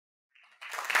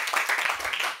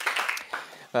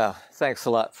Well, thanks a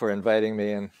lot for inviting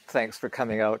me, and thanks for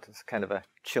coming out. It's kind of a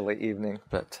chilly evening,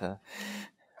 but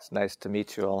it's nice to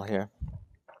meet you all here.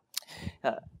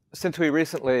 Uh, since we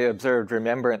recently observed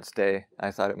Remembrance Day,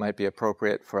 I thought it might be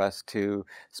appropriate for us to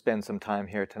spend some time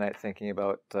here tonight thinking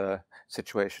about the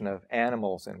situation of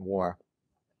animals in war,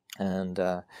 and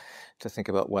to think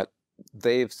about what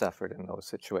they've suffered in those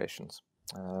situations.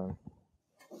 Of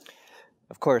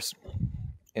course,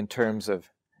 in terms of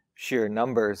sheer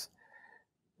numbers,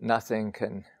 nothing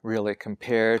can really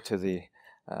compare to the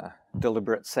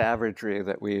deliberate savagery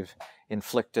that we've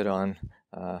inflicted on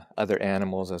other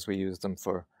animals as we use them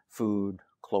for food,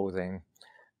 clothing,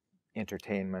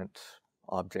 entertainment,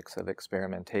 objects of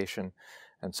experimentation,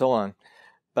 and so on.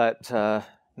 But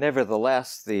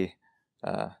nevertheless, the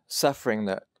suffering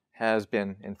that has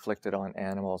been inflicted on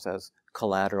animals as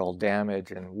collateral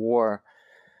damage in war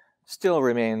still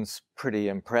remains pretty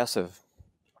impressive.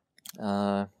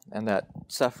 And that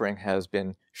suffering has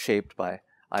been shaped by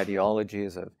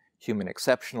ideologies of human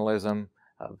exceptionalism,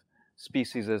 of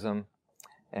speciesism,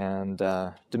 and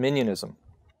dominionism,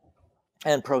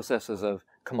 and processes of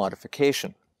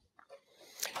commodification.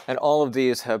 And all of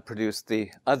these have produced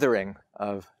the othering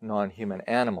of non-human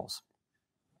animals.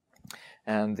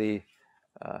 And the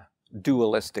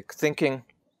dualistic thinking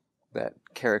that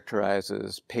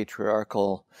characterizes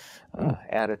patriarchal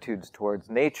attitudes towards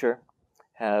nature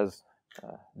has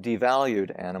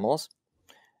devalued animals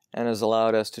and has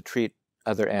allowed us to treat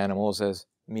other animals as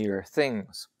mere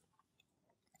things,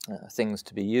 things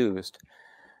to be used.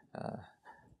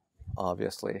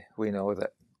 Obviously, we know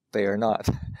that they are not,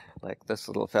 like this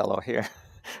little fellow here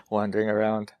wandering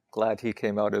around. Glad he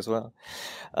came out as well.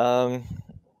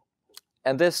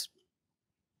 And this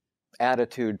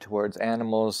attitude towards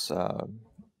animals,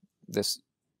 this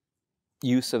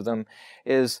use of them,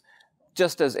 is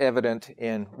just as evident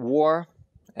in war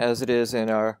as it is in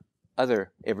our other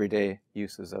everyday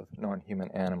uses of non-human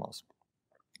animals.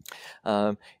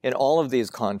 In all of these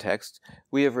contexts,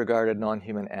 we have regarded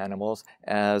non-human animals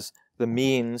as the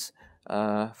means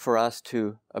for us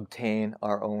to obtain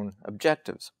our own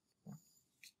objectives.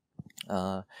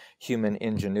 Human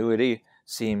ingenuity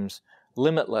seems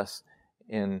limitless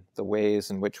in the ways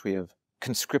in which we have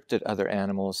conscripted other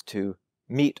animals to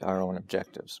meet our own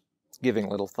objectives, giving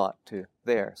little thought to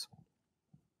theirs.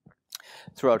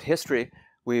 Throughout history,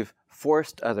 we've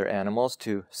forced other animals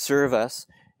to serve us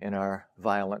in our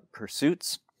violent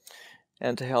pursuits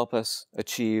and to help us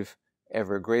achieve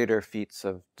ever greater feats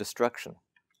of destruction.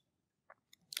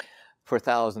 For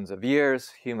thousands of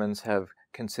years, humans have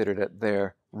considered it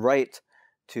their right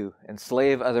to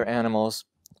enslave other animals,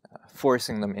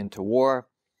 forcing them into war,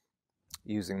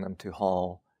 using them to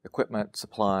haul equipment,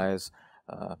 supplies,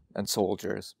 and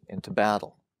soldiers into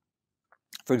battle.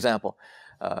 For example,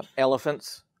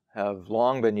 elephants have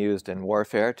long been used in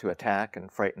warfare to attack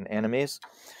and frighten enemies.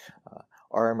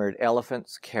 Armored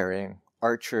elephants carrying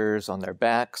archers on their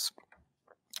backs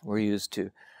were used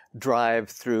to drive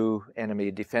through enemy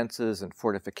defenses and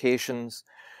fortifications.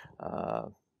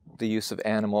 The use of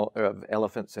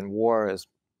elephants in war is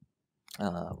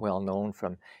well known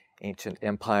from ancient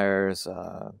empires,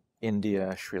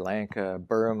 India, Sri Lanka,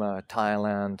 Burma,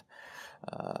 Thailand,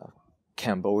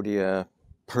 Cambodia,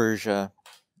 Persia,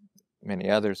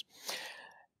 many others.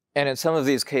 And in some of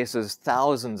these cases,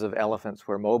 thousands of elephants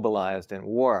were mobilized in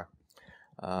war.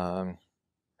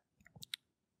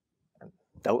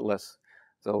 Doubtless,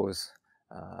 those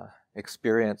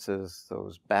experiences,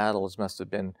 those battles must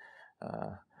have been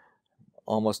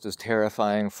almost as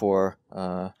terrifying for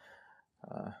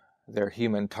their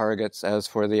human targets as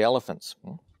for the elephants.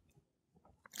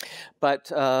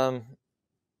 But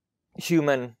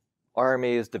human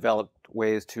armies developed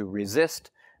ways to resist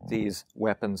these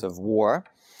weapons of war,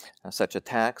 such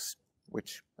attacks,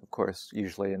 which of course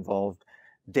usually involved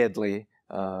deadly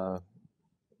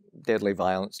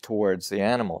violence towards the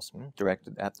animals,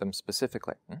 directed at them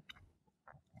specifically.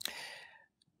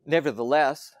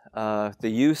 Nevertheless, the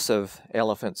use of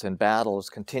elephants in battles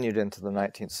continued into the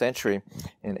 19th century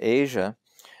in Asia,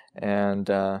 and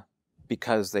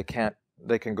because they can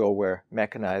go where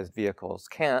mechanized vehicles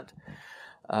can't,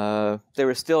 they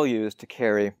were still used to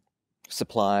carry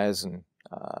supplies and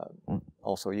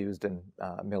also used in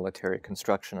military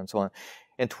construction and so on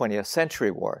in 20th century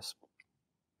wars.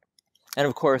 And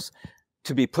of course,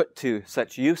 to be put to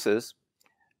such uses,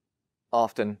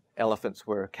 often elephants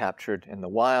were captured in the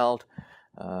wild,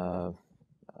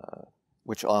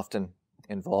 which often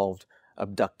involved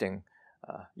abducting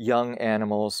young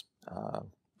animals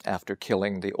after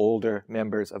killing the older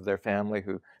members of their family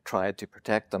who tried to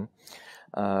protect them.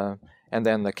 And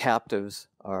then the captives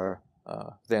are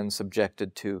then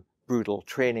subjected to brutal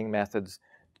training methods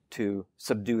to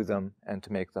subdue them and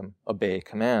to make them obey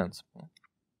commands.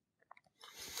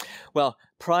 Well,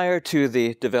 prior to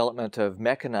the development of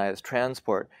mechanized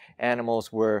transport,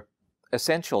 animals were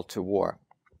essential to war.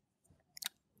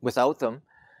 Without them,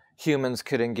 humans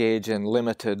could engage in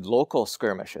limited local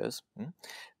skirmishes,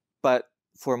 but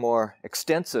for more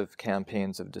extensive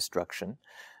campaigns of destruction,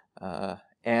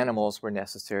 animals were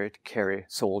necessary to carry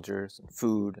soldiers and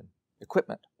food and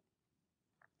equipment.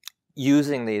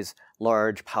 Using these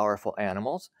large, powerful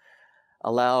animals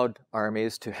allowed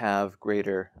armies to have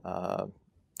greater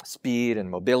speed and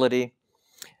mobility,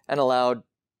 and allowed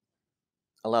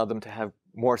them to have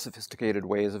more sophisticated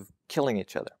ways of killing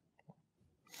each other.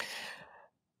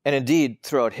 And indeed,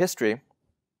 throughout history,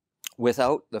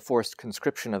 without the forced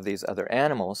conscription of these other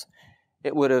animals,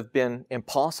 it would have been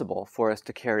impossible for us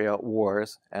to carry out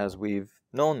wars as we've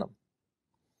known them.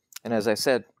 And as I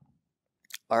said,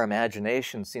 our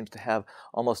imagination seems to have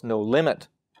almost no limit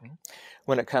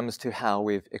when it comes to how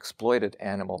we've exploited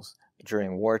animals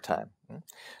during wartime.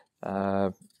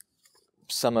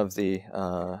 Sometimes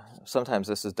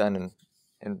this is done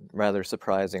in rather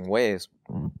surprising ways.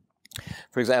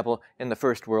 For example, in the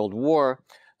First World War,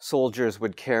 soldiers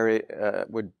would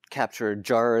capture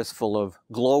jars full of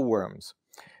glowworms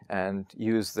and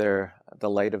use the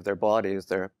light of their bodies,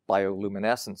 their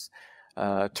bioluminescence,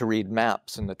 to read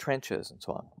maps in the trenches and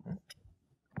so on.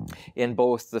 In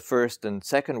both the First and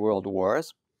Second World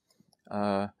Wars,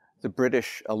 the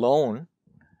British alone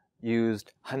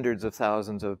used hundreds of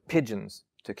thousands of pigeons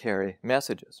to carry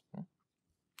messages.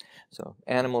 So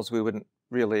animals we wouldn't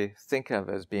really think of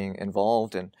as being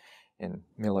involved in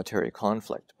military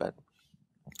conflict, but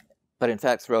in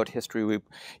fact throughout history we've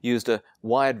used a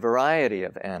wide variety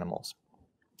of animals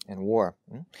in war.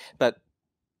 But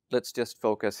let's just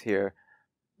focus here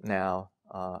now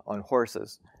on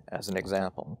horses as an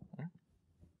example.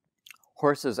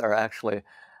 Horses are actually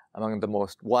among the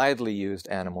most widely used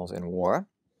animals in war,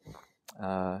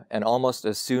 and almost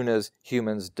as soon as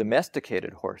humans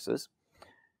domesticated horses,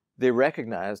 they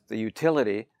recognized the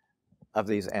utility of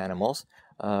these animals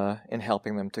in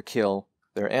helping them to kill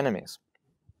their enemies.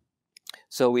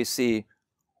 So we see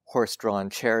horse-drawn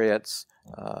chariots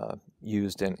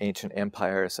used in ancient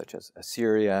empires such as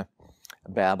Assyria,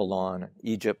 Babylon,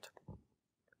 Egypt.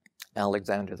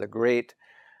 Alexander the Great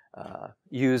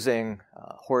using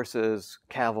horses,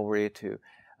 cavalry to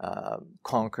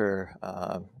conquer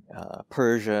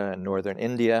Persia and northern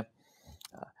India.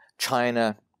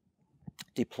 China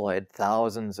deployed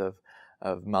thousands of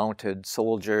mounted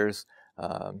soldiers,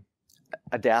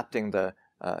 adapting the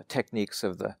techniques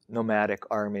of the nomadic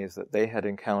armies that they had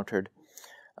encountered.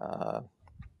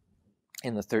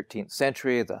 In the 13th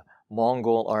century, the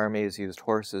Mongol armies used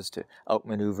horses to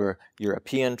outmaneuver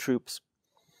European troops.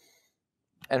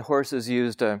 And horses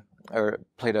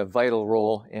played a vital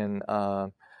role in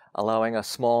allowing a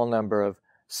small number of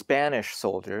Spanish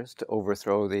soldiers to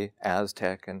overthrow the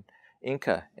Aztec and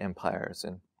Inca empires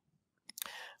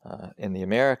in the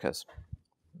Americas.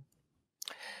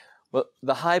 Well,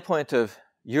 the high point of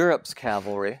Europe's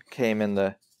cavalry came in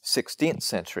the 16th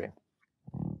century.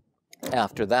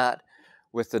 After that,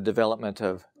 with the development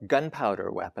of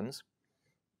gunpowder weapons,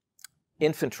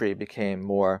 infantry became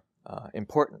more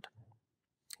important.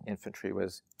 Infantry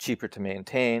was cheaper to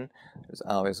maintain. There's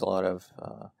always a lot of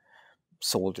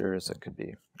soldiers that could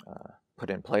be put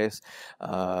in place.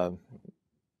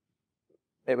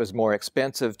 It was more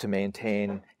expensive to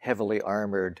maintain heavily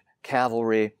armored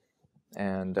cavalry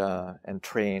and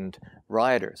trained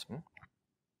riders.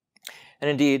 And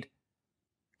indeed,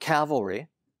 cavalry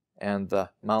and the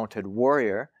mounted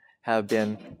warrior have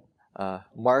been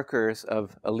markers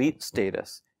of elite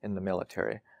status in the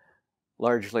military,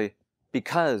 largely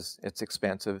because it's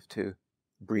expensive to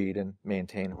breed and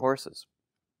maintain horses.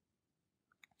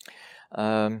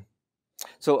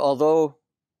 So although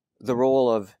the role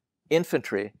of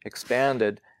infantry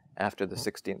expanded after the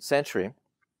 16th century,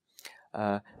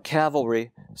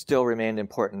 cavalry still remained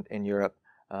important in Europe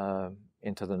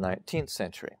into the 19th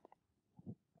century.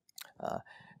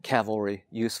 Cavalry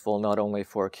useful not only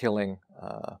for killing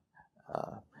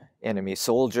enemy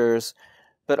soldiers,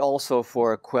 but also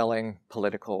for quelling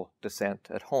political dissent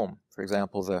at home. For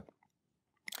example, the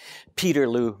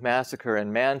Peterloo Massacre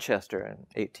in Manchester in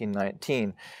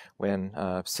 1819, when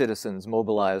citizens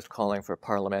mobilized calling for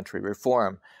parliamentary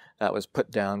reform, that was put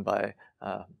down by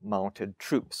mounted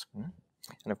troops.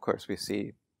 And of course, we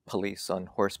see police on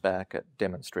horseback at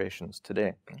demonstrations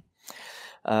today.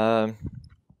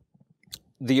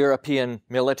 The European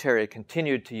military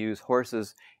continued to use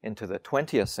horses into the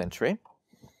 20th century.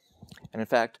 And in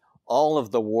fact, all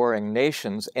of the warring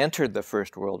nations entered the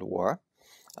First World War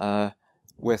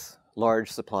with large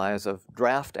supplies of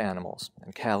draft animals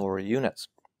and cavalry units.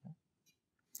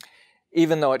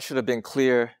 Even though it should have been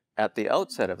clear at the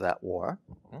outset of that war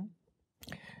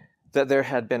that there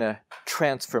had been a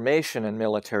transformation in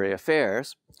military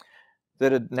affairs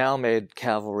that had now made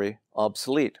cavalry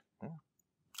obsolete.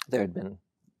 There had been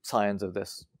signs of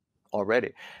this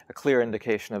already. A clear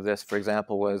indication of this, for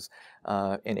example, was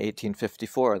in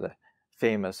 1854, the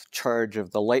famous charge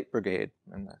of the Light Brigade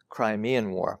in the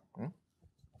Crimean War.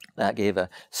 That gave a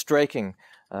striking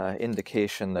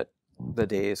indication that the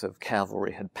days of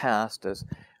cavalry had passed as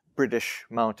British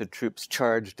mounted troops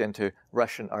charged into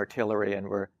Russian artillery and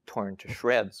were torn to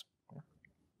shreds.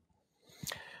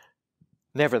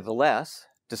 Nevertheless,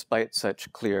 despite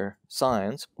such clear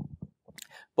signs,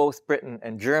 both Britain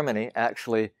and Germany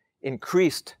actually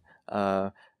increased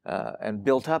and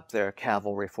built up their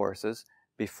cavalry forces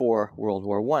before World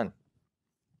War I.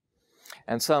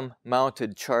 And some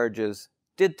mounted charges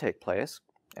did take place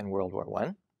in World War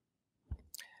I,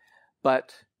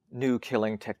 but new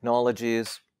killing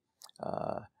technologies,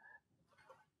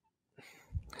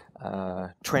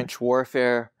 trench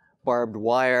warfare, barbed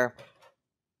wire,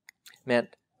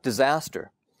 meant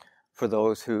disaster for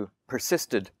those who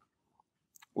persisted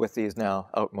with these now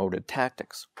outmoded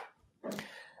tactics.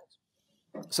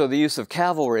 So the use of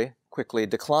cavalry quickly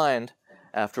declined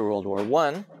after World War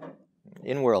I,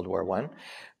 in World War I,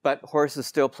 but horses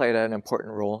still played an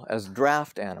important role as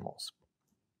draft animals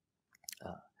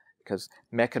because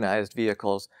mechanized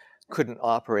vehicles couldn't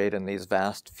operate in these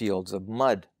vast fields of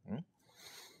mud.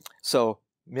 So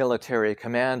military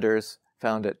commanders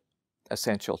found it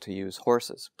essential to use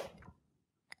horses.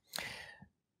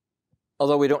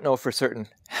 Although we don't know for certain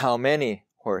how many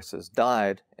horses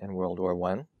died in World War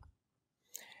I,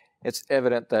 it's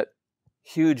evident that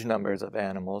huge numbers of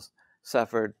animals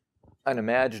suffered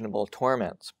unimaginable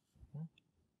torments.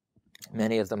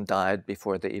 Many of them died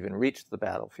before they even reached the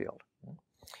battlefield.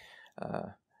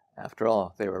 After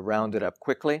all, they were rounded up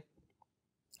quickly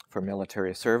for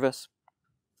military service.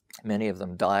 Many of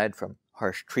them died from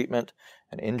harsh treatment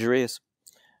and injuries.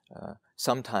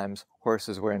 Sometimes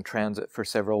horses were in transit for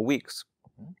several weeks,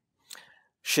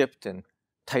 shipped in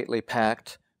tightly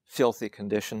packed, filthy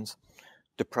conditions,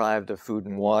 deprived of food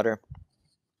and water.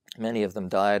 Many of them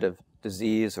died of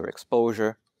disease or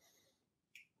exposure.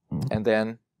 And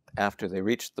then, after they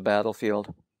reached the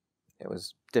battlefield, it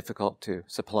was difficult to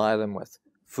supply them with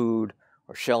food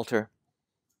or shelter.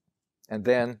 And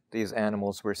then these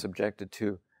animals were subjected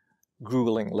to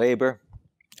grueling labor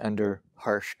under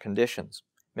harsh conditions.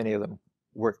 Many of them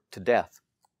worked to death.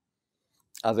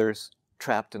 Others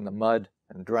trapped in the mud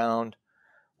and drowned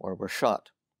or were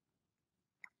shot.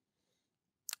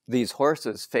 These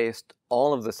horses faced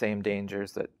all of the same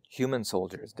dangers that human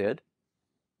soldiers did: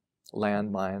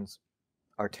 landmines,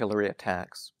 artillery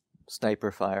attacks,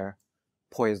 sniper fire,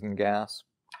 poison gas,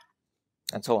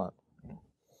 and so on.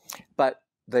 But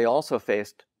they also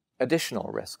faced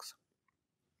additional risks.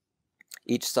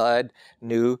 Each side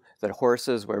knew that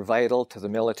horses were vital to the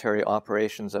military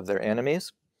operations of their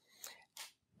enemies,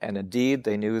 and indeed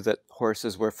they knew that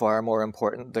horses were far more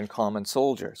important than common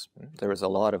soldiers. There was a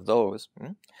lot of those.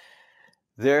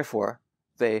 Therefore,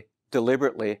 they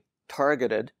deliberately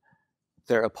targeted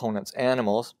their opponent's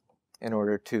animals in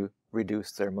order to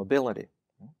reduce their mobility.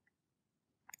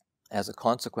 As a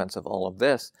consequence of all of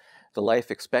this, the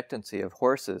life expectancy of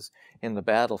horses in the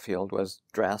battlefield was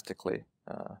drastically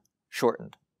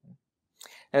shortened.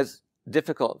 It's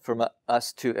difficult for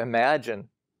us to imagine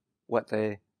what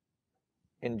they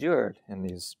endured in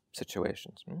these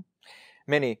situations.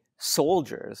 Many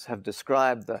soldiers have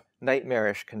described the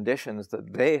nightmarish conditions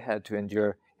that they had to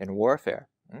endure in warfare.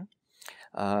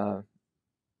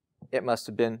 It must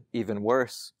have been even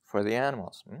worse for the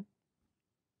animals.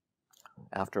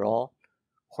 After all,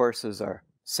 horses are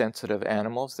sensitive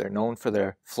animals. They're known for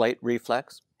their flight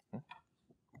reflex.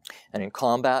 And in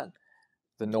combat,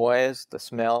 the noise, the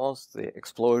smells, the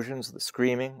explosions, the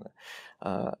screaming,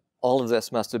 all of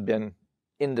this must have been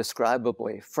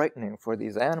indescribably frightening for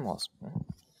these animals.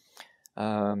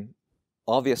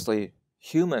 Obviously,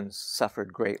 humans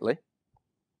suffered greatly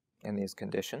in these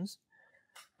conditions,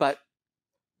 but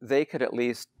they could at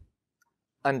least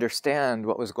understand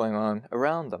what was going on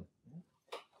around them.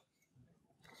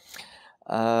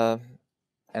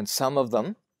 And some of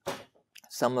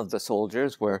the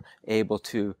soldiers were able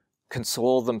to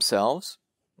console themselves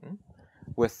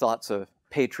with thoughts of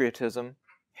patriotism,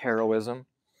 heroism,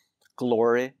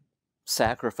 glory,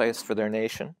 sacrifice for their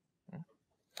nation.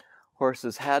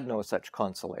 Horses had no such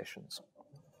consolations.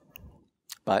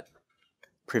 But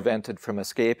prevented from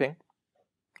escaping,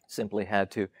 simply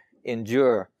had to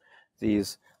endure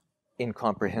these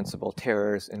incomprehensible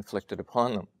terrors inflicted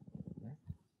upon them.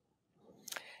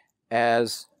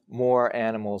 As more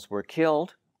animals were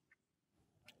killed,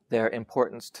 their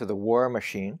importance to the war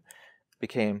machine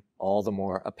became all the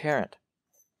more apparent,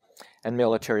 and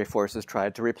military forces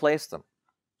tried to replace them.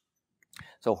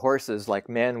 So horses, like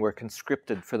men, were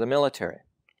conscripted for the military.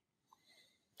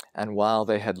 And while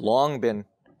they had long been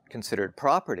considered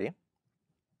property,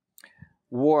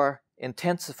 war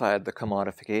intensified the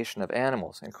commodification of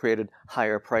animals and created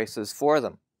higher prices for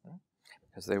them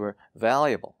because they were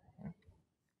valuable.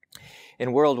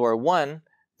 In World War I,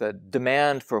 the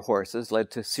demand for horses led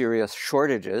to serious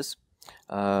shortages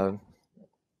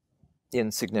in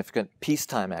significant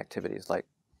peacetime activities like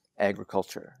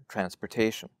agriculture,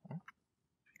 transportation.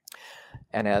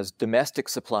 And as domestic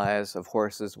supplies of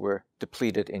horses were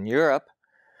depleted in Europe,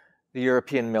 the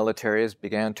European militaries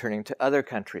began turning to other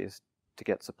countries to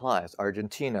get supplies: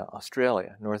 Argentina,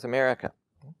 Australia, North America.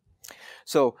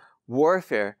 So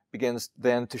warfare begins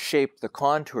then to shape the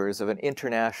contours of an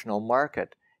international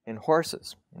market in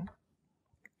horses,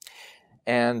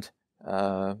 and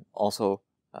also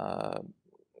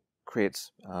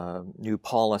creates new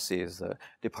policies. The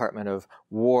Department of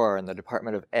War and the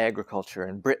Department of Agriculture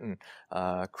in Britain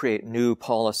create new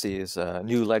policies,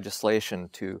 new legislation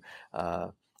to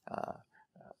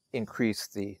increase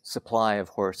the supply of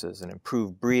horses and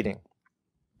improve breeding.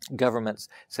 Governments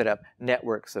set up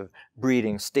networks of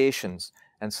breeding stations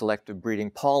and selective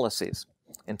breeding policies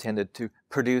intended to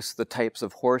produce the types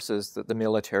of horses that the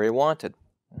military wanted.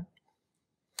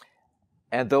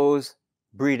 And those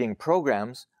breeding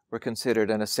programs were considered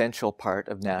an essential part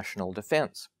of national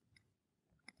defense.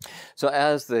 So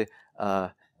as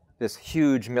this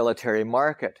huge military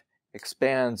market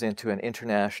expands into an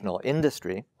international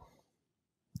industry,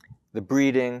 the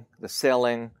breeding, the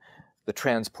selling, the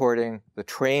transporting, the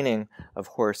training of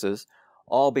horses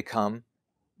all become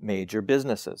major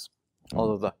businesses,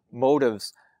 although the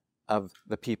motives of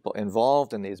the people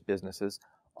involved in these businesses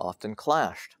often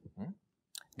clashed.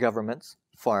 Governments,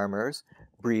 farmers,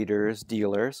 breeders,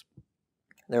 dealers,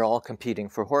 they're all competing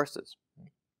for horses.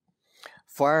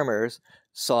 Farmers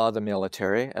saw the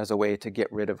military as a way to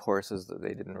get rid of horses that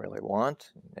they didn't really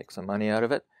want, make some money out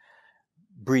of it.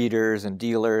 Breeders and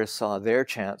dealers saw their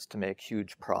chance to make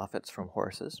huge profits from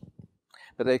horses,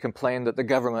 but they complained that the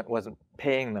government wasn't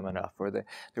paying them enough, or they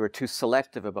were too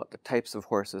selective about the types of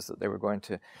horses that they were going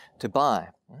to buy.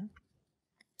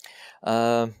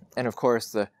 And of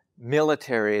course, the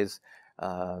military's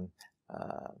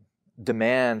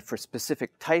demand for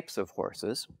specific types of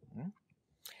horses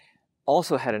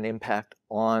also had an impact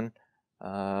on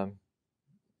the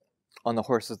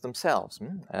horses themselves,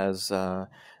 as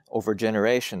over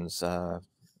generations,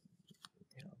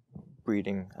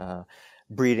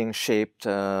 breeding shaped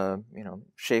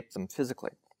shaped them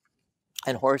physically.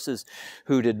 And horses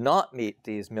who did not meet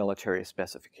these military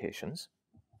specifications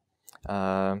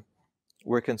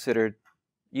were considered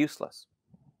useless.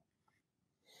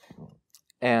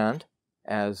 And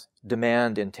as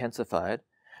demand intensified,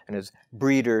 and as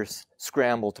breeders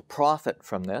scramble to profit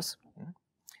from this,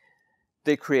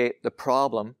 they create the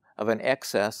problem of an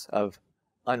excess of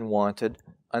unwanted,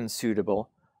 unsuitable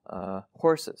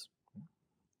horses,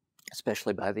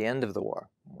 especially by the end of the war.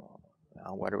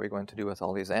 Now, what are we going to do with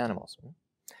all these animals?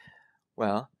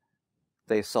 Well,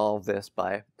 they solve this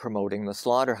by promoting the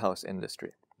slaughterhouse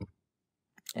industry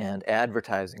and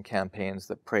advertising campaigns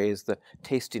that praise the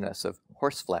tastiness of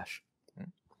horse flesh.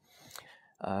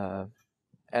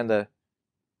 And the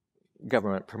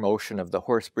government promotion of the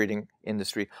horse breeding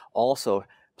industry also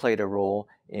played a role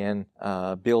in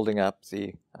building up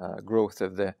the growth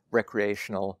of the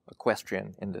recreational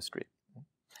equestrian industry,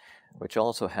 which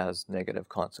also has negative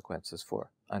consequences for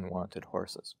unwanted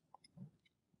horses.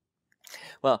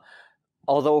 Well,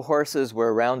 although horses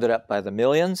were rounded up by the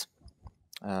millions,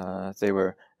 they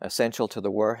were essential to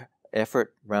the war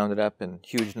effort, rounded up in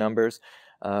huge numbers.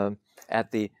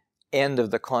 At the end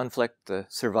of the conflict, the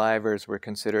survivors were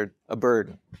considered a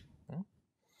burden.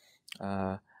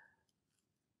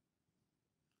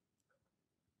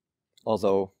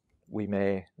 Although we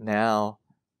may now,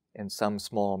 in some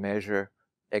small measure,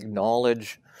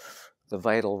 acknowledge the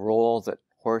vital role that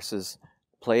horses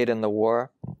played in the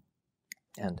war,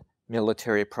 and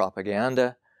military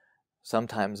propaganda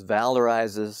sometimes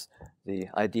valorizes the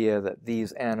idea that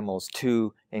these animals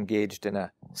too engaged in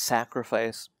a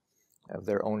sacrifice of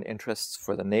their own interests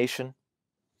for the nation.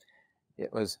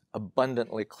 It was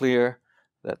abundantly clear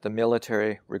that the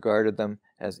military regarded them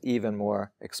as even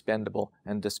more expendable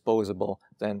and disposable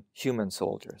than human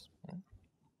soldiers.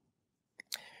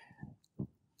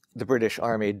 the British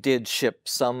Army did ship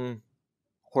some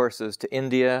horses to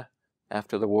India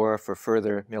after the war for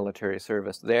further military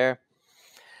service there.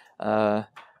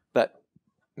 But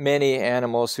many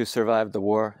animals who survived the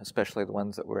war, especially the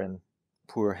ones that were in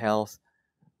poor health,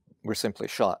 were simply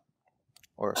shot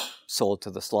or sold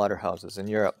to the slaughterhouses in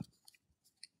Europe.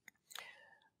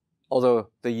 Although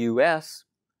the US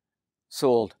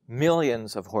sold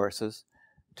millions of horses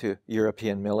to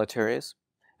European militaries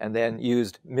and then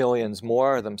used millions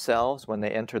more themselves when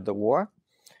they entered the war,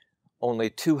 only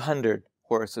 200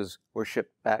 horses were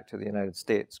shipped back to the United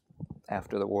States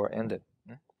after the war ended.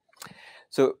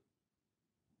 So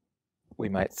we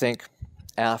might think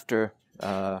after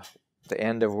the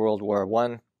end of World War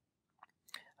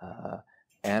I,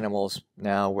 animals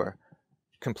now were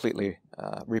completely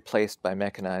replaced by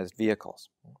mechanized vehicles.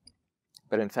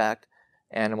 But in fact,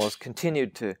 animals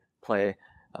continued to play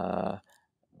an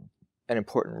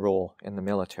important role in the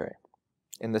military.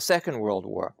 In the Second World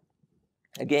War,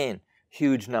 again,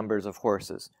 huge numbers of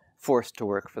horses forced to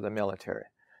work for the military,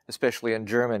 especially in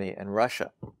Germany and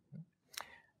Russia,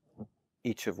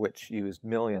 each of which used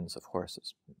millions of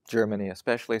horses. Germany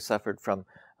especially suffered from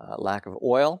lack of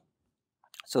oil,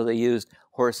 so they used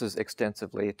horses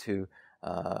extensively to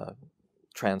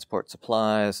transport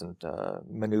supplies and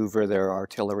maneuver their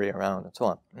artillery around and so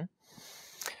on.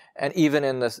 And even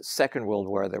in the Second World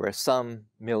War, there were some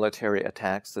military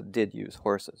attacks that did use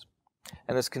horses.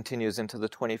 And this continues into the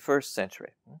 21st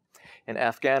century. In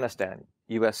Afghanistan,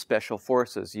 U.S. Special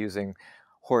Forces using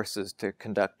horses to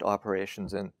conduct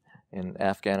operations in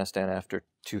Afghanistan after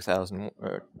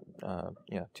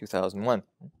 2001.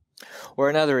 Or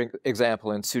another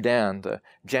example in Sudan, the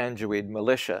Janjaweed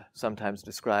militia, sometimes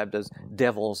described as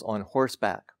devils on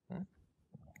horseback,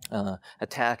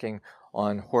 attacking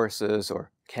on horses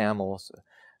or camels,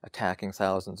 attacking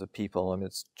thousands of people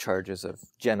amidst charges of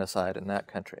genocide in that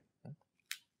country.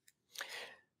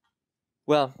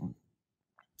 Well,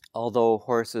 although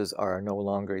horses are no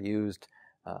longer used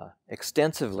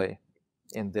extensively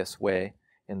in this way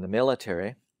in the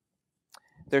military,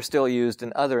 they're still used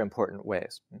in other important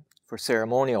ways for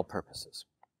ceremonial purposes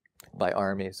by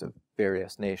armies of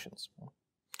various nations,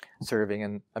 serving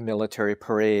in a military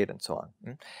parade and so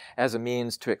on, as a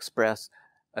means to express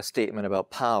a statement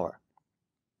about power.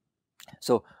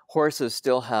 So horses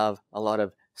still have a lot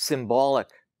of symbolic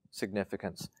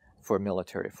significance for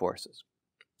military forces.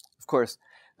 Of course,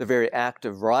 the very act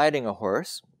of riding a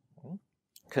horse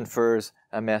confers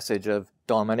a message of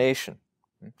domination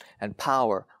and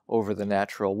power over the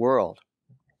natural world.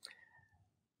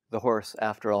 The horse,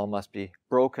 after all, must be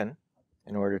broken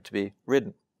in order to be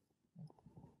ridden.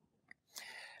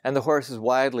 And the horse is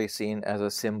widely seen as a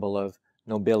symbol of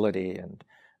nobility and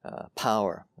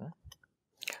power.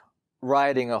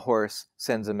 Riding a horse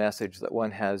sends a message that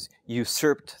one has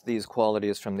usurped these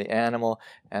qualities from the animal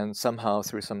and somehow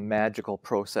through some magical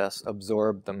process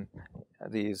absorbed them,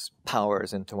 these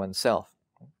powers, into oneself.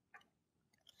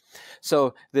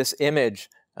 So this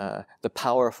image, the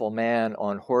powerful man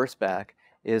on horseback,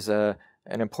 is an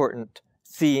important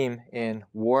theme in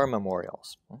war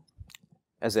memorials,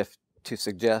 as if to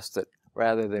suggest that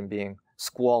rather than being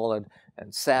squalid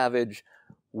and savage,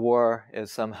 war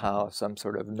is somehow some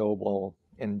sort of noble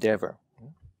endeavor.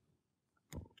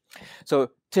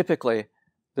 So typically,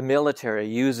 the military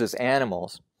uses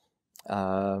animals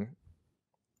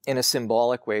in a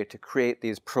symbolic way to create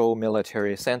these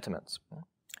pro-military sentiments.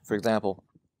 For example,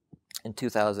 in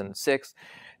 2006,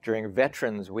 during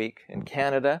Veterans Week in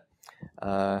Canada,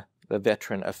 the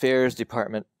Veteran Affairs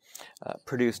Department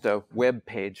produced a web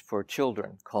page for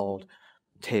children called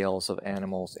Tales of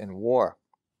Animals in War.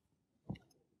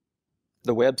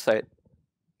 The website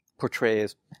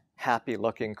portrays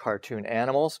happy-looking cartoon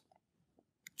animals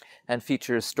and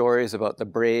features stories about the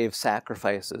brave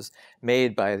sacrifices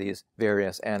made by these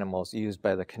various animals used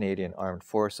by the Canadian Armed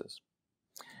Forces.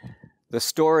 The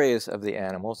stories of the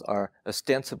animals are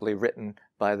ostensibly written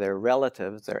by their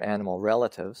relatives, their animal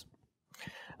relatives,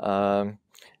 and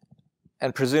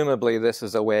presumably this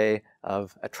is a way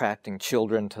of attracting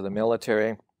children to the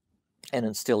military and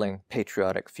instilling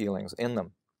patriotic feelings in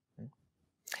them.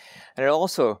 And it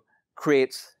also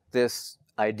creates this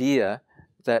idea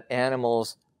that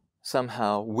animals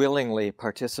somehow willingly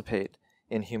participate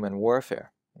in human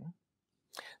warfare.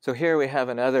 So here we have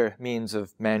another means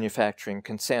of manufacturing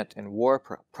consent in war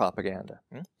propaganda,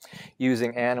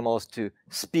 using animals to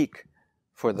speak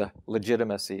for the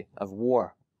legitimacy of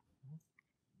war.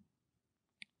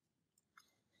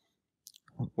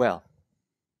 Well,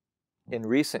 in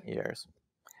recent years,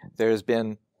 there's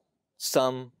been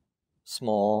some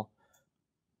small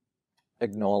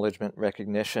acknowledgement,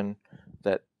 recognition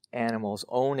that animals'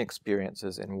 own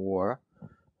experiences in war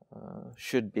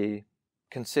should be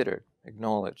considered,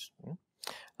 acknowledged.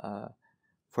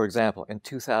 For example, in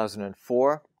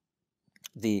 2004,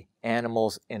 the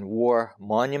Animals in War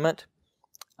Monument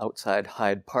outside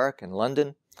Hyde Park in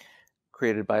London,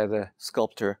 created by the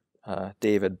sculptor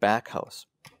David Backhouse.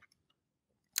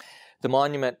 The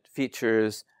monument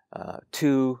features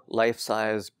 2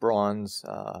 life-size bronze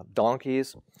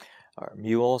donkeys, or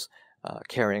mules,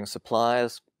 carrying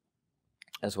supplies,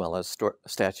 as well as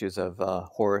statues of a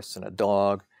horse and a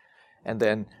dog, and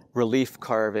then relief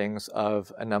carvings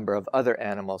of a number of other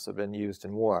animals that have been used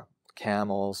in war: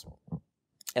 camels,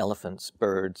 elephants,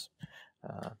 birds,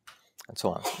 and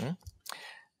so on.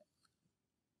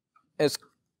 It's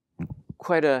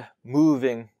quite a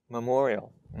moving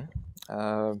memorial.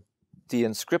 The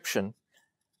inscription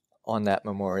on that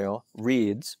memorial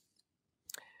reads,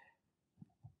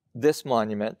 "This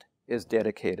monument is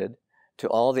dedicated to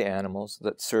all the animals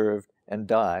that served and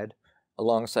died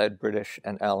alongside British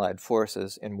and Allied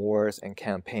forces in wars and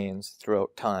campaigns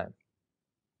throughout time.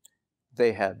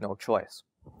 They had no choice."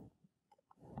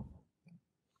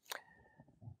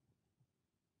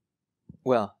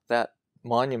 Well, that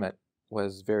monument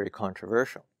was very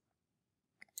controversial.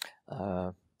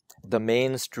 The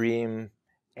mainstream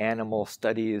animal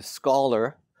studies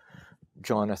scholar,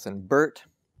 Jonathan Burt,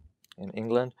 in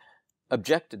England,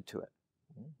 objected to it.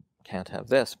 Can't have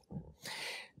this.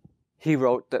 He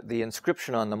wrote that the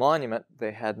inscription on the monument,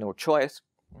 "They had no choice,"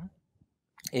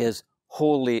 is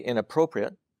wholly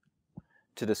inappropriate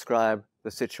to describe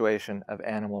the situation of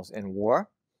animals in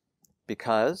war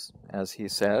because, as he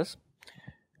says,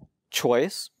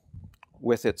 choice,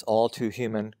 with its all too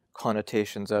human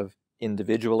connotations of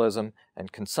individualism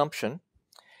and consumption,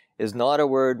 is not a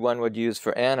word one would use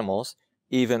for animals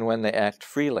even when they act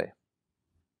freely.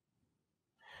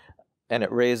 And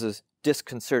it raises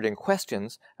disconcerting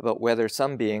questions about whether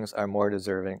some beings are more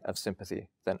deserving of sympathy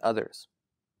than others.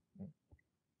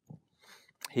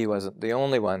 He wasn't the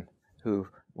only one who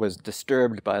was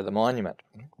disturbed by the monument.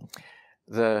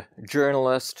 The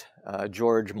journalist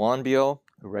George Monbiot,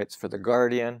 who writes for The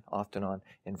Guardian, often on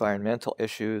environmental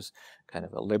issues, kind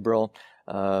of a liberal,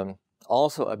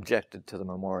 also objected to the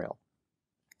memorial.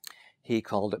 He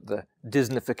called it the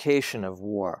Disneyfication of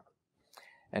war.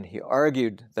 And he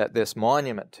argued that this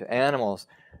monument to animals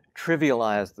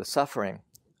trivialized the suffering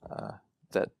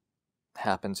that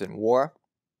happens in war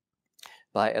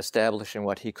by establishing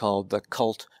what he called the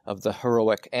cult of the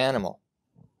heroic animal.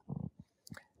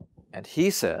 And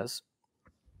he says,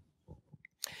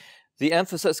 "The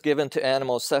emphasis given to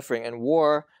animals suffering in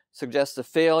war suggests a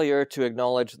failure to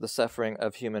acknowledge the suffering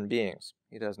of human beings."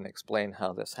 He doesn't explain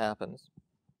how this happens.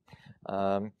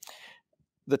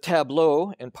 The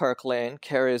tableau in Park Lane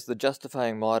carries the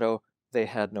justifying motto, "They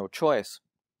had no choice,"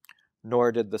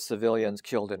 nor did the civilians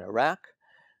killed in Iraq,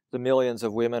 the millions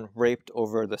of women raped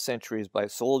over the centuries by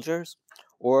soldiers,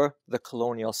 or the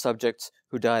colonial subjects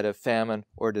who died of famine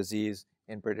or disease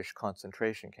in British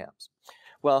concentration camps.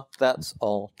 Well, that's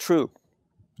all true.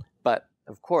 But,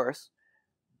 of course,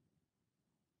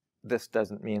 this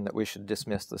doesn't mean that we should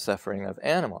dismiss the suffering of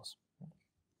animals.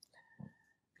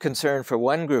 Concern for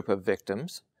one group of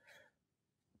victims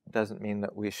doesn't mean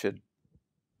that we should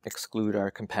exclude our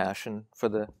compassion for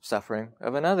the suffering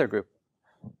of another group.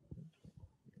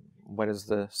 What is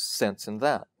the sense in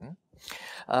that?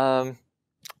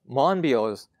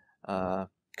 Monbiot's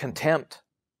contempt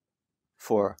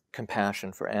for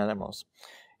compassion for animals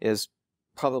is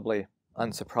probably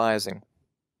unsurprising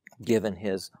given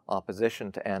his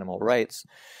opposition to animal rights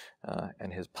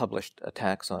and his published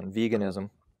attacks on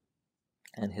veganism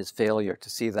and his failure to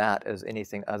see that as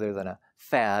anything other than a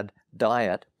fad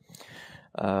diet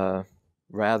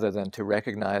rather than to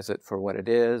recognize it for what it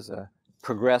is, a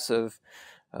progressive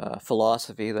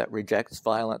philosophy that rejects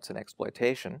violence and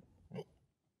exploitation.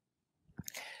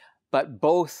 But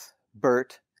both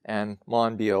Burt and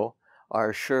Monbiot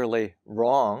are surely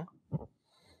wrong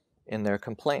in their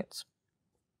complaints.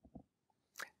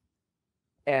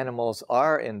 Animals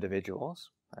are individuals.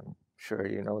 I'm sure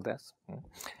you know this.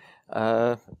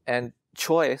 And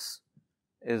choice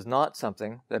is not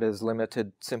something that is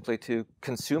limited simply to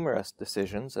consumerist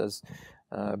decisions, as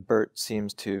Burt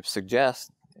seems to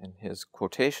suggest in his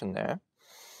quotation there.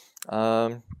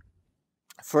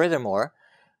 Furthermore,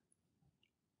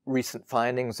 recent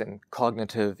findings in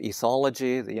cognitive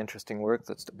ethology, the interesting work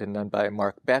that's been done by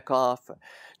Mark Bekoff,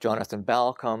 Jonathan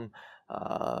Balcom,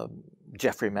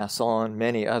 Jeffrey Masson,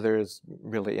 many others,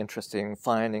 really interesting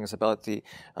findings about the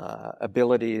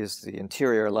abilities, the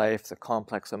interior life, the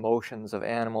complex emotions of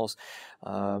animals,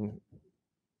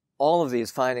 all of these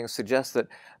findings suggest that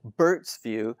Burt's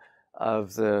view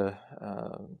of the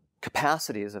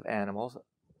capacities of animals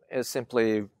is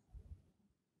simply,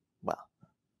 well,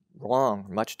 wrong,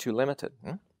 much too limited.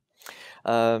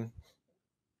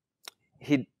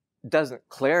 He doesn't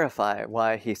clarify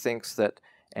why he thinks that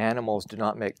animals do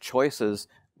not make choices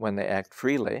when they act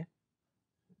freely.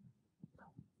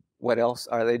 What else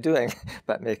are they doing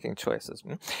but making choices?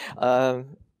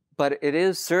 But it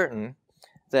is certain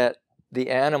that the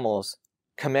animals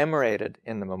commemorated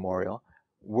in the memorial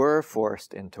were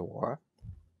forced into war,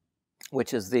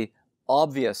 which is the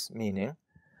obvious meaning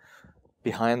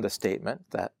behind the statement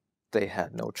that they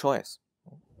had no choice.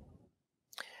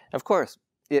 Of course,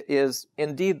 it is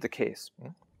indeed the case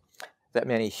that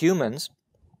many humans,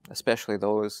 especially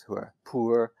those who are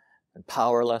poor and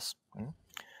powerless,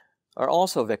 are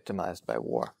also victimized by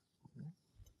war.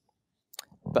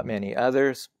 But many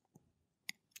others,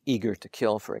 eager to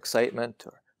kill for excitement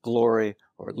or glory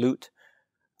or loot,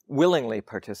 willingly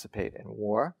participate in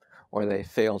war, or they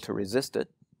fail to resist it.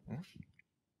 And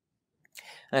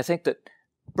I think that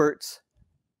Burt's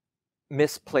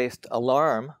misplaced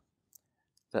alarm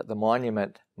that the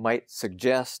monument might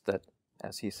suggest that,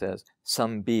 as he says,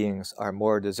 some beings are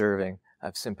more deserving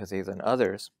of sympathy than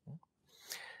others,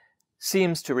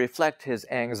 seems to reflect his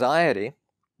anxiety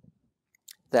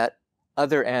that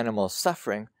other animals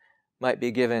suffering might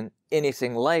be given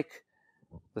anything like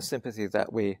the sympathy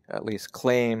that we at least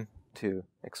claim to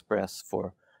express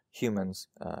for humans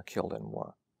killed in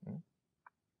war.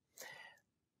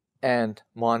 And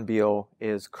Monbiot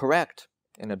is correct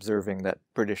in observing that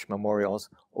British memorials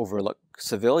overlook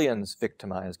civilians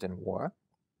victimized in war.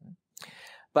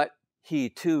 But he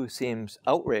too seems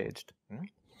outraged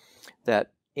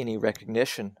that any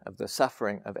recognition of the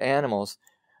suffering of animals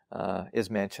is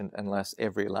mentioned unless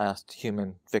every last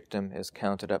human victim is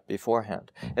counted up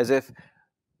beforehand, as if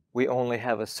we only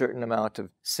have a certain amount of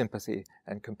sympathy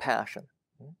and compassion.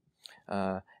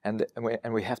 And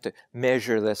we have to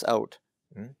measure this out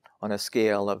on a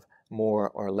scale of more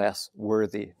or less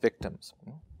worthy victims.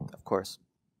 Of course,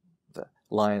 the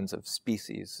lines of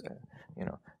species,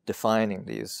 defining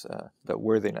these, the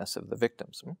worthiness of the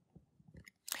victims.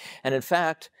 And in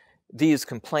fact, these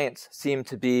complaints seem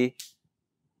to be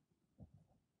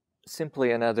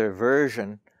simply another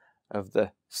version of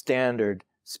the standard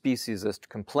speciesist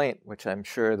complaint, which I'm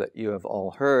sure that you have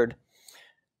all heard,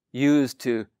 used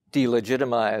to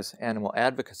delegitimize animal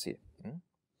advocacy.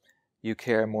 You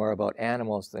care more about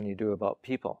animals than you do about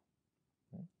people.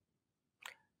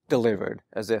 Delivered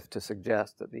as if to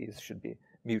suggest that these should be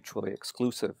mutually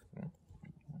exclusive.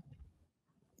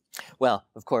 Well,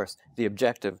 of course, the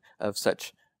objective of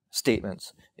such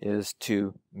statements is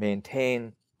to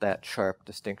maintain that sharp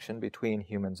distinction between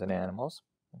humans and animals.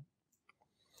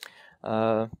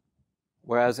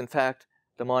 Whereas, in fact,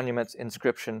 the monument's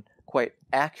inscription quite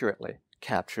accurately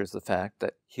captures the fact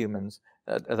that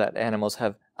that animals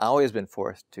have always been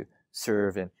forced to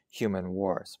serve in human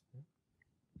wars.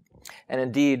 And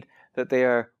indeed, that they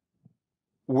are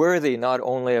worthy not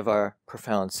only of our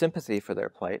profound sympathy for their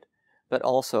plight, but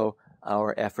also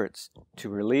our efforts to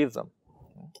relieve them.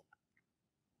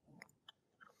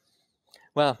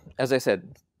 Well, as I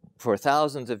said, for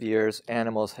thousands of years,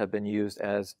 animals have been used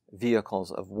as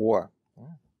vehicles of war,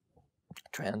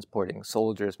 transporting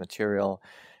soldiers, material,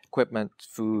 equipment,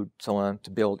 food, so on,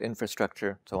 to build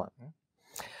infrastructure, so on.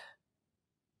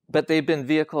 But they've been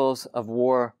vehicles of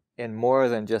war in more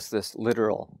than just this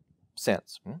literal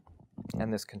sense,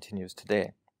 and this continues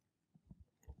today.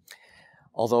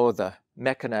 Although the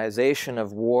mechanization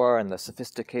of war and the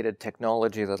sophisticated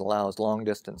technology that allows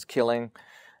long-distance killing,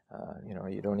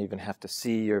 you don't even have to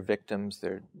see your victims.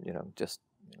 They're, just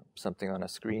something on a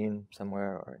screen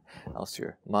somewhere, or else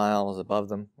you're miles above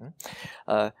them.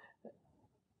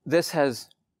 This has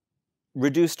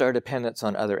reduced our dependence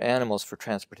on other animals for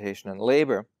transportation and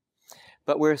labor,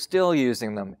 but we're still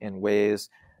using them in ways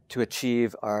to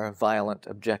achieve our violent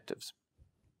objectives.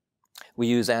 We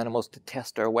use animals to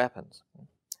test our weapons,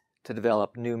 to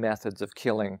develop new methods of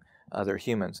killing other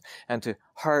humans, and to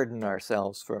harden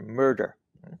ourselves for murder.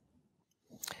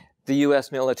 The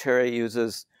US military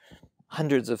uses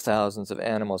hundreds of thousands of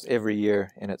animals every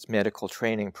year in its medical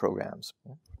training programs,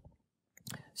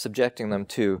 subjecting them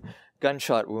to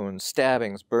gunshot wounds,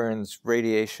 stabbings, burns,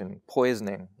 radiation,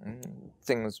 poisoning,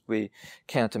 things we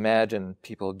can't imagine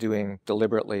people doing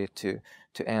deliberately to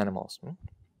animals.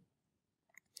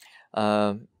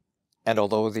 And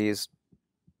although these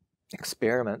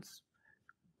experiments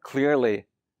clearly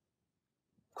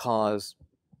cause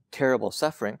terrible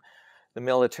suffering, the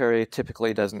military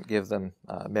typically doesn't give them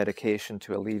medication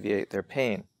to alleviate their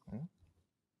pain.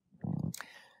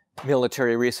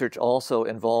 Military research also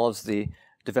involves the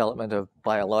development of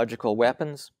biological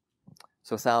weapons.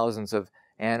 So thousands of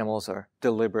animals are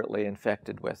deliberately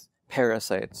infected with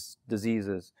parasites,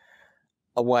 diseases,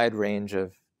 a wide range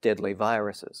of deadly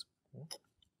viruses.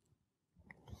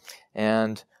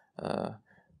 And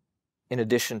in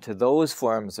addition to those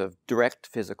forms of direct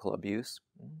physical abuse,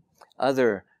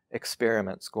 other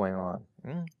experiments going on,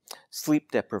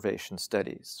 sleep deprivation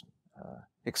studies,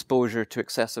 exposure to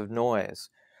excessive noise,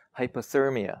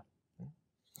 hypothermia.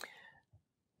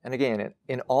 And again,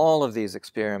 in all of these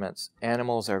experiments,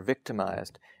 animals are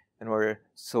victimized in order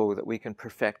so that we can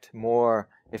perfect more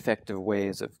effective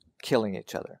ways of killing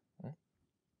each other.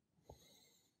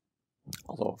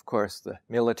 Although, of course, the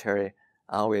military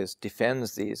always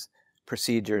defends these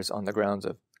procedures on the grounds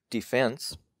of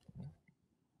defense,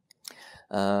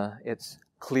 it's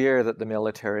clear that the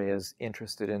military is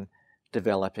interested in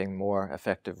developing more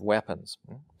effective weapons,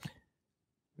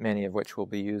 many of which will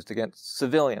be used against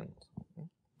civilians.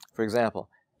 For example,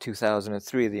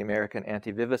 2003, the American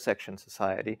Anti-Vivisection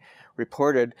Society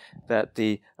reported that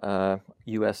the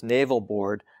U.S. Naval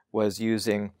Board was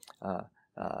using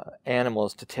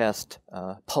animals to test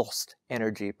pulsed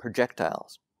energy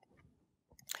projectiles.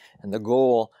 And the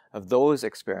goal of those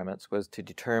experiments was to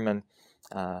determine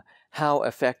how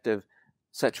effective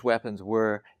such weapons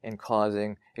were in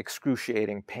causing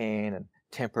excruciating pain and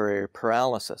temporary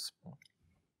paralysis.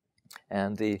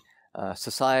 And the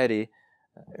society,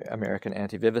 American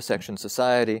Anti-Vivisection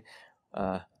Society,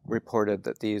 reported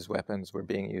that these weapons were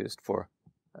being used for,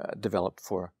 developed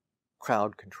for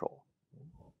crowd control.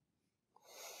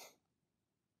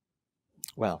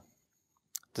 Well,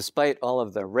 despite all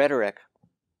of the rhetoric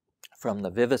from the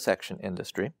vivisection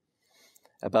industry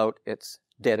about its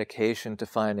dedication to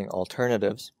finding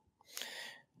alternatives,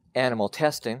 animal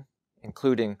testing,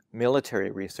 including military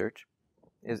research,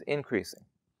 is increasing.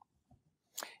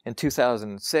 In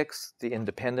 2006, the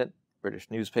Independent British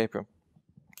newspaper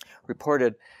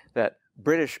reported that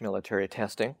British military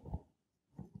testing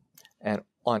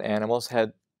on animals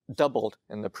had doubled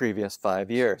in the previous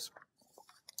 5 years.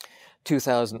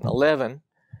 2011,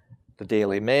 the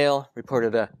Daily Mail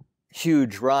reported a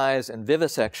huge rise in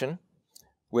vivisection,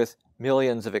 with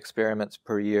millions of experiments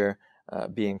per year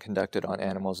being conducted on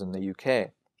animals in the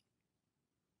UK.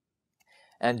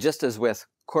 And just as with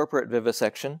corporate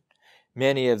vivisection,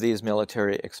 many of these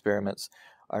military experiments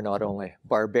are not only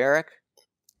barbaric,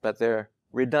 but they're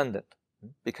redundant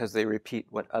because they repeat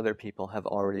what other people have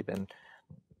already been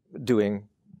doing,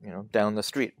 down the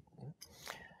street.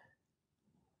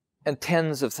 And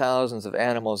tens of thousands of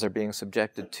animals are being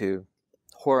subjected to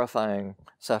horrifying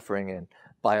suffering in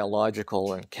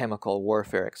biological and chemical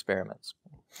warfare experiments.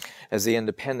 As the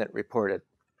Independent reported,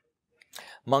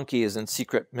 monkeys in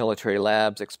secret military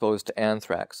labs exposed to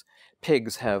anthrax.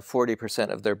 Pigs have 40%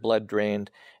 of their blood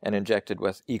drained and injected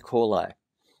with E. coli.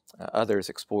 Others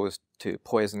exposed to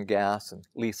poison gas and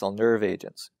lethal nerve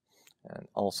agents. And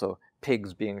also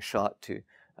pigs being shot to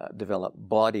develop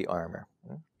body armor.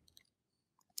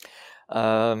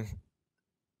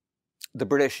 The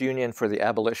British Union for the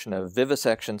Abolition of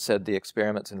Vivisection said the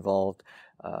experiments involved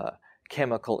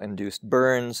chemical-induced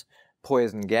burns,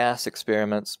 poison gas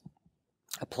experiments,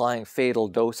 applying fatal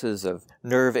doses of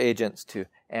nerve agents to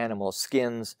animal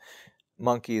skins,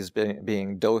 monkeys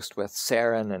being dosed with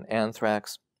sarin and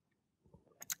anthrax.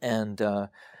 And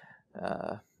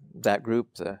that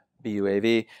group, the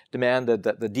BUAV, demanded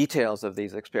that the details of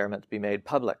these experiments be made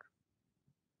public.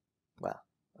 Well,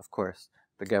 of course,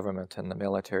 the government and the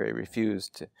military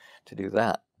refused to do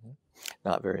that.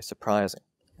 Not very surprising.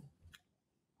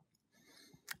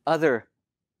 Other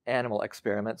animal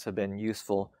experiments have been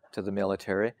useful to the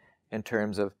military in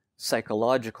terms of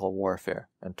psychological warfare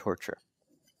and torture.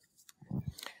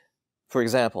 For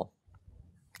example,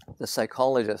 the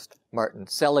psychologist Martin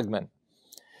Seligman,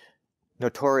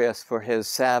 notorious for his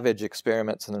savage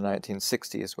experiments in the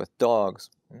 1960s with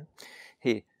dogs,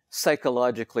 he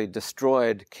psychologically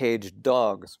destroyed caged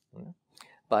dogs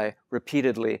by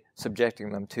repeatedly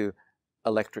subjecting them to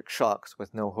electric shocks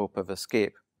with no hope of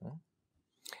escape.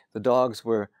 The dogs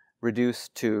were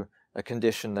reduced to a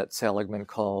condition that Seligman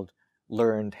called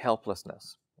learned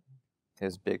helplessness,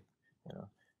 his big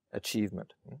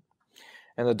achievement.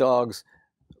 And the dogs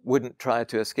wouldn't try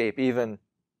to escape even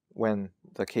when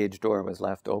the cage door was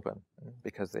left open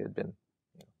because they had been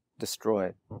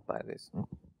destroyed by these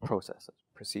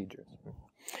procedures.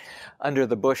 Under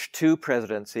the Bush II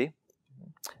presidency,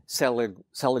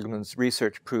 Seligman's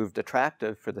research proved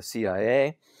attractive for the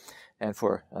CIA and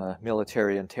for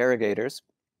military interrogators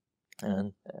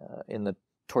and in the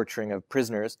torturing of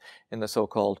prisoners in the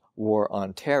so-called War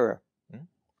on Terror.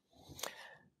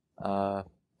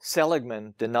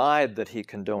 Seligman denied that he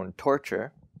condoned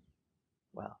torture.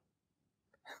 Well,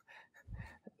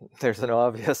 there's an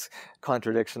obvious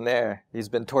contradiction there. He's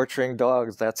been torturing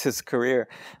dogs. That's his career,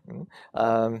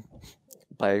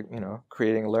 by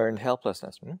creating learned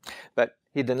helplessness. But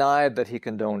he denied that he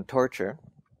condoned torture.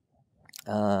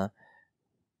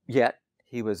 Yet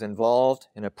he was involved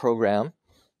in a program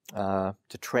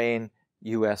to train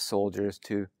U.S. soldiers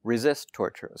to resist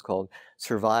torture. It was called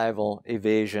Survival,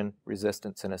 Evasion,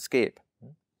 Resistance, and Escape.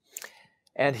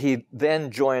 And he then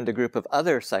joined a group of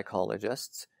other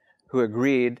psychologists who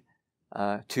agreed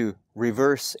to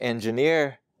reverse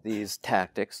engineer these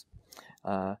tactics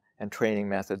and training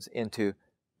methods into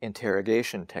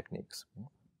interrogation techniques.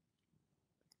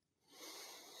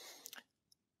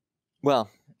 Well,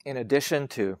 in addition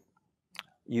to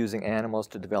using animals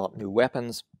to develop new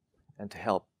weapons and to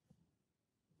help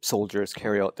soldiers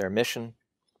carry out their mission,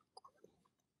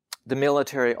 the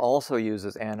military also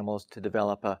uses animals to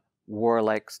develop a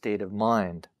warlike state of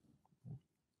mind.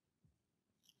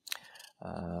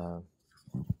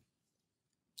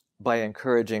 By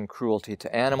encouraging cruelty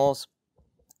to animals,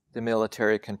 the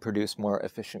military can produce more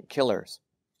efficient killers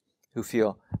who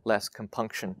feel less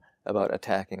compunction about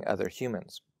attacking other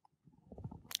humans.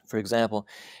 For example,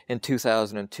 in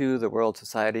 2002, the World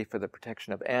Society for the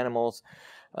Protection of Animals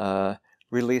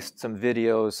released some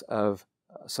videos of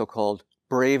so-called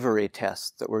bravery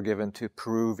tests that were given to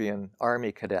Peruvian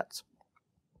army cadets.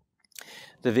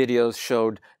 The videos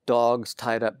showed dogs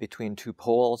tied up between two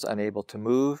poles, unable to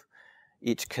move.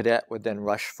 Each cadet would then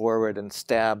rush forward and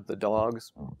stab the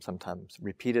dogs, sometimes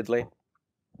repeatedly.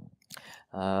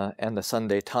 And the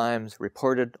Sunday Times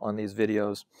reported on these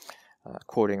videos,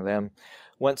 quoting them,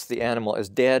 "Once the animal is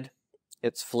dead,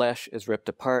 its flesh is ripped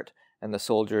apart, and the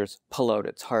soldiers pull out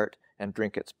its heart and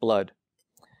drink its blood.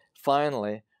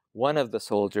 Finally, one of the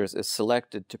soldiers is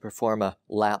selected to perform a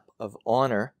lap of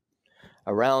honor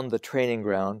around the training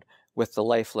ground with the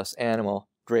lifeless animal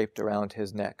draped around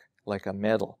his neck like a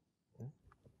medal."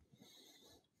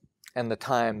 And the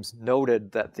Times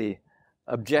noted that the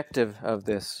objective of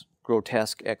this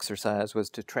grotesque exercise was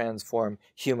to transform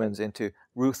humans into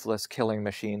ruthless killing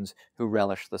machines who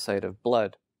relish the sight of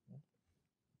blood.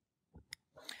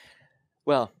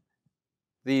 Well,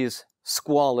 these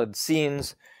squalid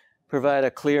scenes provide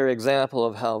a clear example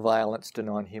of how violence to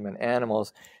non-human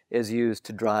animals is used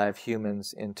to drive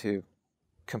humans into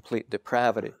complete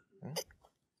depravity.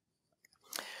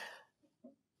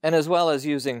 And as well as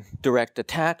using direct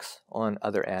attacks on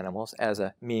other animals as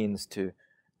a means to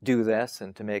do this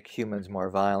and to make humans more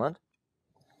violent,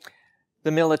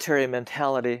 the military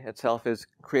mentality itself is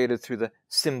created through the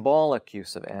symbolic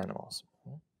use of animals.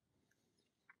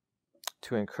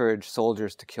 To encourage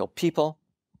soldiers to kill people,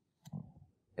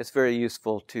 it's very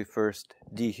useful to first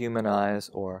dehumanize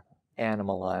or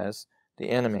animalize the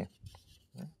enemy.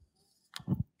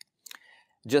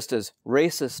 Just as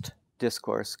racist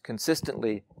discourse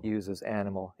consistently uses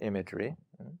animal imagery,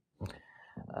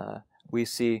 we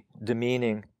see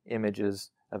demeaning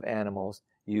images of animals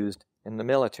used in the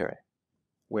military,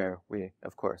 where we,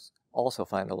 of course, also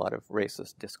find a lot of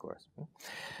racist discourse.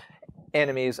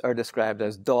 Enemies are described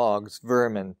as dogs,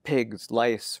 vermin, pigs,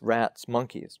 lice, rats,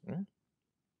 monkeys,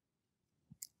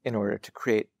 in order to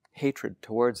create hatred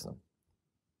towards them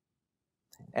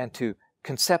and to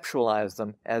conceptualize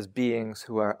them as beings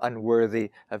who are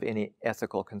unworthy of any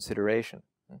ethical consideration,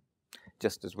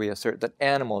 just as we assert that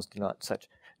animals do not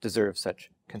deserve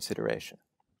such consideration.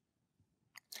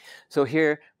 So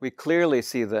here we clearly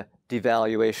see the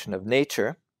devaluation of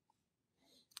nature.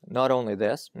 Not only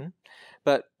this,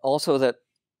 but also that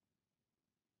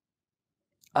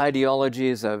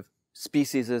ideologies of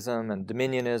speciesism and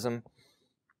dominionism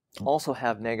also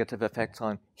have negative effects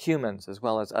on humans as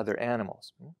well as other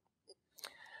animals.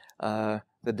 The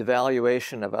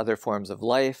devaluation of other forms of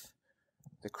life,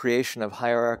 the creation of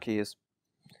hierarchies,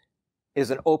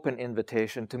 is an open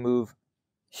invitation to move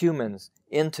humans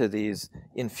into these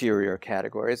inferior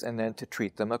categories and then to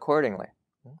treat them accordingly.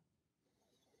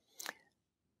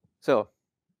 So,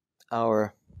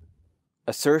 our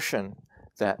assertion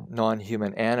that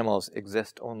non-human animals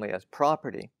exist only as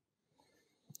property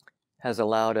has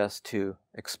allowed us to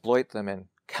exploit them in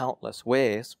countless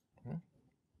ways.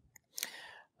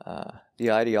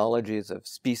 The ideologies of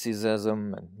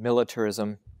speciesism and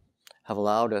militarism have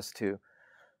allowed us to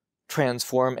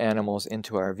transform animals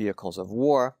into our vehicles of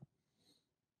war,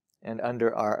 and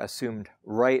under our assumed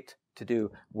right to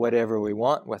do whatever we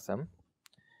want with them,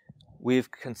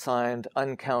 we've consigned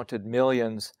uncounted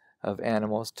millions of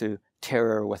animals to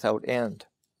terror without end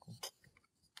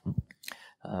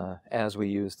as we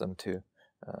use them to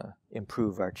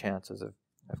improve our chances of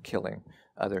of killing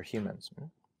other humans.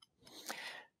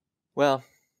 Well,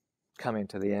 coming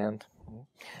to the end,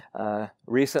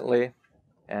 recently,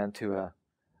 and to a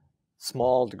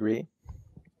small degree,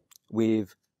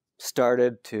 we've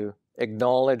started to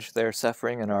acknowledge their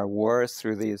suffering in our wars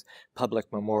through these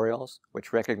public memorials,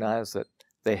 which recognize that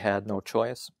they had no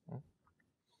choice.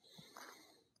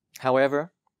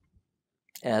 However,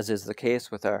 as is the case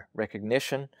with our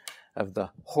recognition of the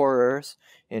horrors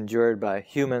endured by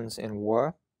humans in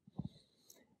war,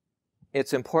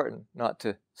 it's important not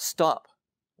to stop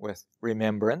with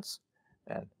remembrance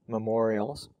and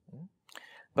memorials,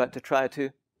 but to try to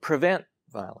prevent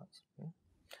violence.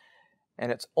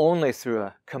 And it's only through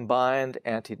a combined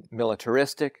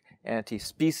anti-militaristic,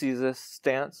 anti-speciesist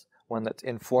stance, one that's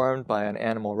informed by an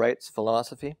animal rights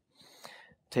philosophy,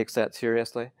 takes that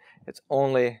seriously. It's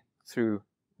only through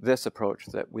this approach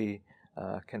that we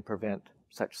can prevent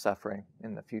such suffering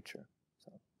in the future.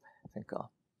 So I think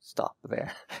I'll stop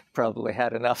there. Probably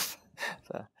had enough.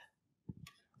 So,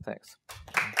 thanks.